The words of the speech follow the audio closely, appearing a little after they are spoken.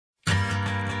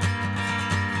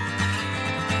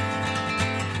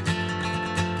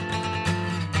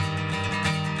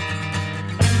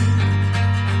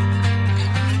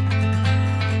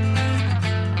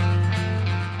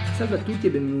Salve a tutti e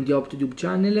benvenuti a OPTO-STYLE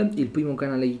Channel, il primo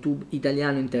canale YouTube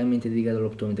italiano interamente dedicato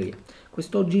all'optometria.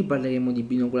 Quest'oggi parleremo di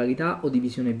binocularità o di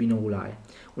visione binoculare,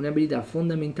 un'abilità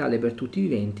fondamentale per tutti i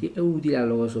viventi e utile alla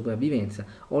loro sopravvivenza,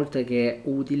 oltre che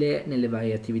utile nelle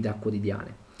varie attività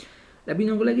quotidiane. La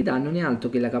binocularità non è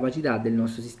altro che la capacità del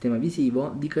nostro sistema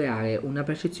visivo di creare una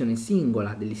percezione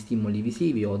singola degli stimoli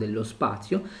visivi o dello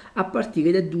spazio a partire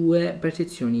da due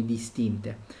percezioni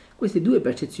distinte. Queste due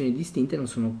percezioni distinte non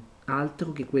sono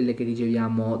altro che quelle che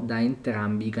riceviamo da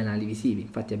entrambi i canali visivi.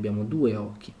 Infatti abbiamo due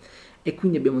occhi e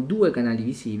quindi abbiamo due canali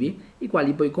visivi, i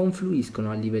quali poi confluiscono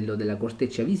a livello della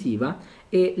corteccia visiva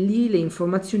e lì le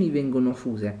informazioni vengono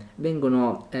fuse,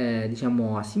 vengono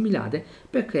assimilate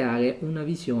per creare una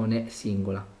visione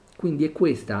singola. Quindi è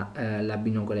questa la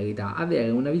binocularità, avere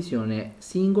una visione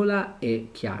singola e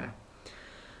chiara.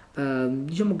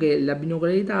 Diciamo che la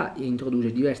binocularità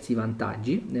introduce diversi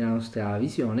vantaggi nella nostra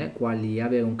visione, quali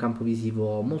avere un campo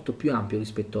visivo molto più ampio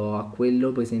rispetto a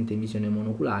quello presente in visione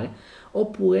monoculare,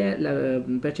 oppure la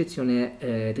percezione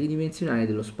tridimensionale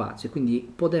dello spazio, quindi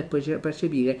poter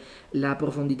percepire la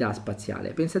profondità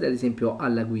spaziale. Pensate ad esempio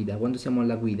alla guida. Quando siamo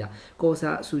alla guida,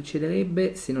 cosa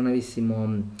succederebbe se non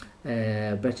avessimo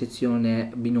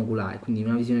percezione binoculare, quindi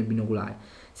una visione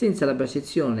binoculare? Senza la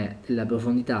percezione della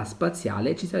profondità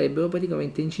spaziale ci sarebbero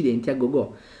praticamente incidenti a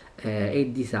go-go e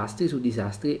disastri su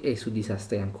disastri e su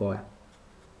disastri ancora.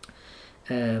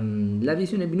 La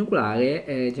visione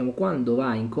binoculare, quando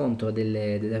va incontro a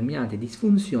delle determinate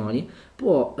disfunzioni,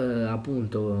 può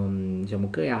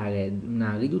creare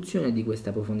una riduzione di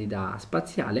questa profondità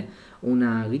spaziale,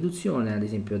 una riduzione ad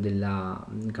esempio della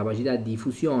capacità di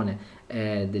fusione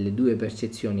delle due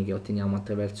percezioni che otteniamo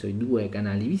attraverso i due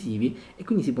canali visivi, e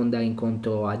quindi si può andare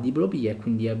incontro a diplopia e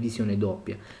quindi a visione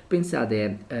doppia.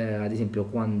 Pensate ad esempio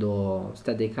quando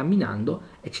state camminando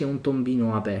e c'è un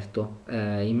tombino aperto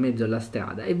in mezzo alla strada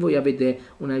e voi avete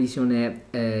una visione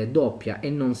doppia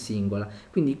e non singola,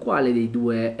 quindi quale dei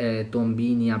due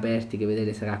tombini aperti che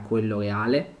vedete sarà quello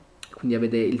reale? Quindi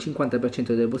avete il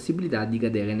 50% delle possibilità di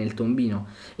cadere nel tombino.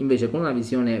 Invece con una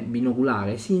visione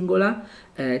binoculare singola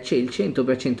c'è il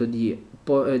 100% di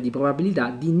probabilità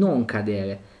di non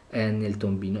cadere nel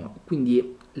tombino.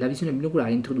 Quindi la visione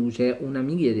binoculare introduce una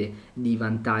miriade di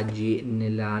vantaggi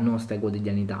nella nostra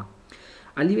quotidianità.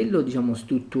 A livello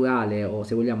strutturale o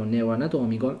se vogliamo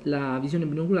neuroanatomico, la visione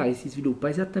binoculare si sviluppa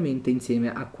esattamente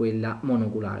insieme a quella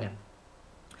monoculare.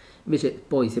 Invece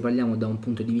poi se parliamo da un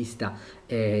punto di vista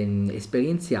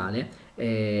esperienziale,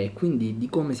 quindi di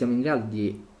come siamo in grado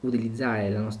di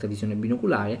utilizzare la nostra visione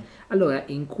binoculare, allora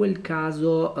in quel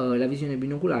caso la visione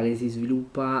binoculare si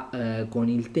sviluppa con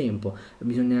il tempo.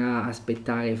 Bisognerà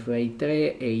aspettare fra i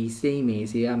 3 e i 6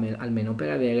 mesi almeno per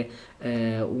avere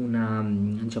una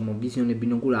visione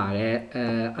binoculare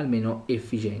almeno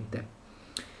efficiente.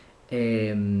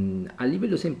 A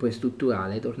livello sempre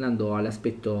strutturale, tornando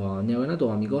all'aspetto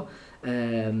neuroanatomico,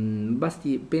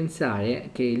 basti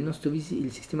pensare che il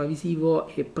sistema visivo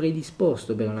è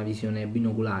predisposto per una visione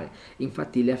binoculare.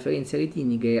 Infatti le afferenze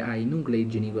retiniche ai nuclei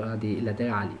genicolati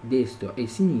laterali destro e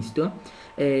sinistro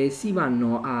si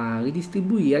vanno a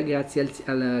ridistribuire grazie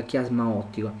al chiasma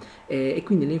ottico, e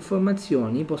quindi le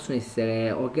informazioni possono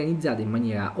essere organizzate in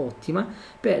maniera ottima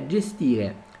per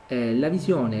gestire la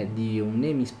visione di un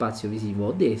emispazio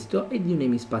visivo destro e di un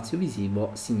emispazio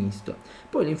visivo sinistro.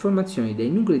 Poi le informazioni dai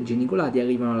nuclei genicolati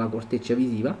arrivano alla corteccia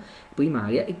visiva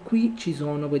primaria e qui ci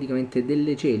sono praticamente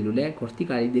delle cellule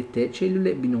corticali dette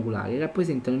cellule binoculari,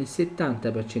 rappresentano il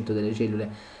 70% delle cellule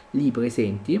lì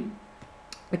presenti,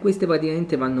 e queste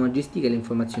praticamente vanno a gestire le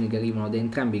informazioni che arrivano da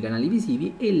entrambi i canali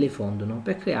visivi e le fondono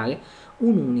per creare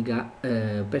un'unica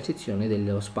percezione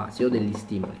dello spazio, degli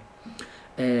stimoli.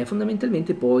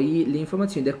 Fondamentalmente poi le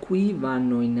informazioni da qui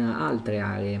vanno in altre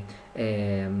aree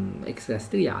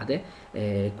extrastriate,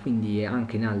 quindi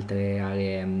anche in altre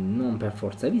aree non per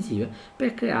forza visive,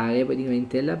 per creare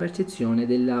praticamente la percezione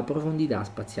della profondità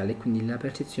spaziale, quindi la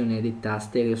percezione detta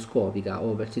stereoscopica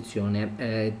o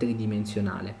percezione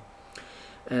tridimensionale.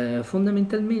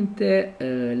 Fondamentalmente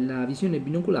la visione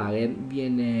binoculare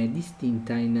viene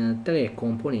distinta in 3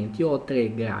 componenti o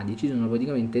 3 gradi. Ci sono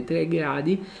praticamente 3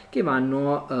 gradi che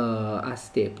vanno a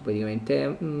step,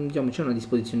 praticamente c'è una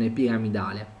disposizione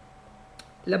piramidale.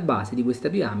 La base di questa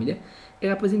piramide è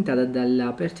rappresentata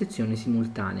dalla percezione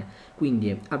simultanea,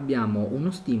 quindi abbiamo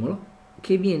uno stimolo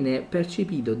che viene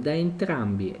percepito da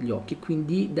entrambi gli occhi,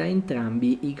 quindi da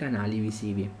entrambi i canali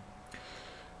visivi.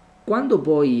 Quando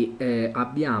poi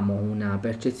abbiamo una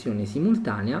percezione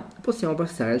simultanea, possiamo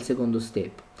passare al secondo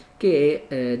step, che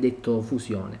è detto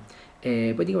fusione.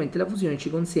 Praticamente la fusione ci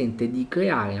consente di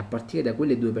creare a partire da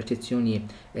quelle due percezioni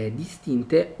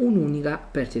distinte un'unica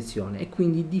percezione e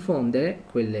quindi diffondere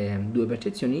quelle due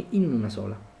percezioni in una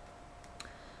sola.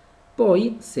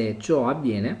 Poi, se ciò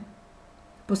avviene,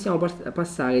 possiamo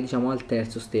passare, diciamo, al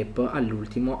terzo step,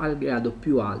 all'ultimo, al grado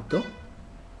più alto,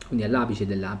 quindi all'apice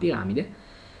della piramide,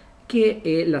 che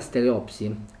è la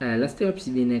stereopsi. La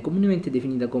stereopsi viene comunemente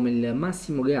definita come il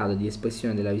massimo grado di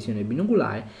espressione della visione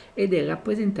binoculare ed è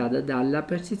rappresentata dalla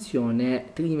percezione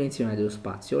tridimensionale dello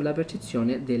spazio o la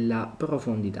percezione della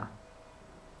profondità.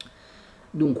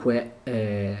 Dunque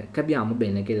capiamo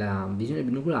bene che la visione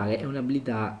binoculare è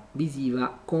un'abilità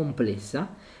visiva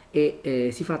complessa e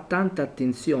si fa tanta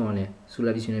attenzione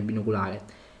sulla visione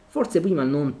binoculare. Forse prima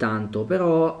non tanto,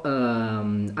 però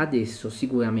adesso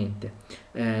sicuramente.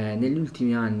 Negli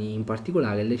ultimi anni in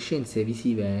particolare le scienze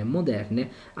visive moderne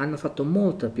hanno fatto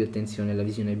molta più attenzione alla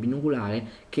visione binoculare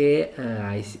che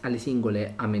alle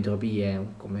singole ametropie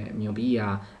come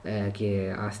miopia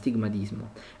che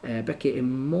astigmatismo, perché è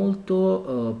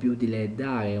molto più utile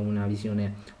dare una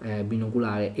visione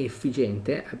binoculare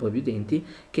efficiente ai propri utenti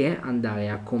che andare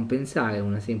a compensare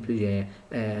una semplice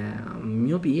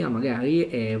miopia magari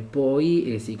e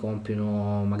poi si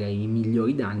compiono magari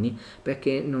migliori danni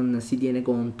perché non si tiene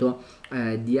conto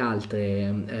di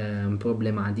altre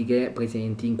problematiche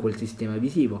presenti in quel sistema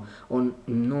visivo o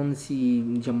non si,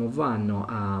 diciamo, vanno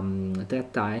a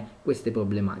trattare queste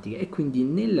problematiche e quindi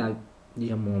nella,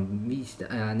 diciamo,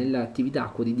 nell'attività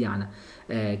quotidiana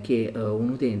che un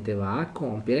utente va a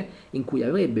compiere in cui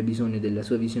avrebbe bisogno della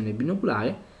sua visione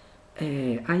binoculare,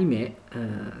 ahimè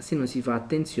se non si fa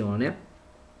attenzione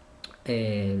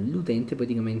l'utente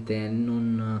praticamente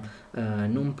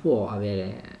non può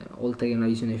avere, oltre che una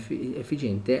visione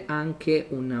efficiente, anche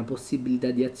una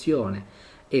possibilità di azione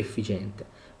efficiente.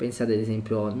 Pensate ad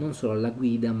esempio non solo alla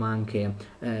guida ma anche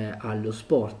allo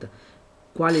sport.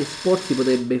 Quale sport si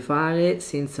potrebbe fare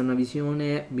senza una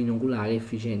visione binoculare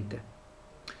efficiente?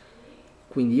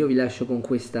 Quindi io vi lascio con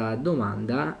questa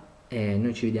domanda e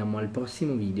noi ci vediamo al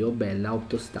prossimo video. Bella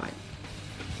OPTO-STYLE.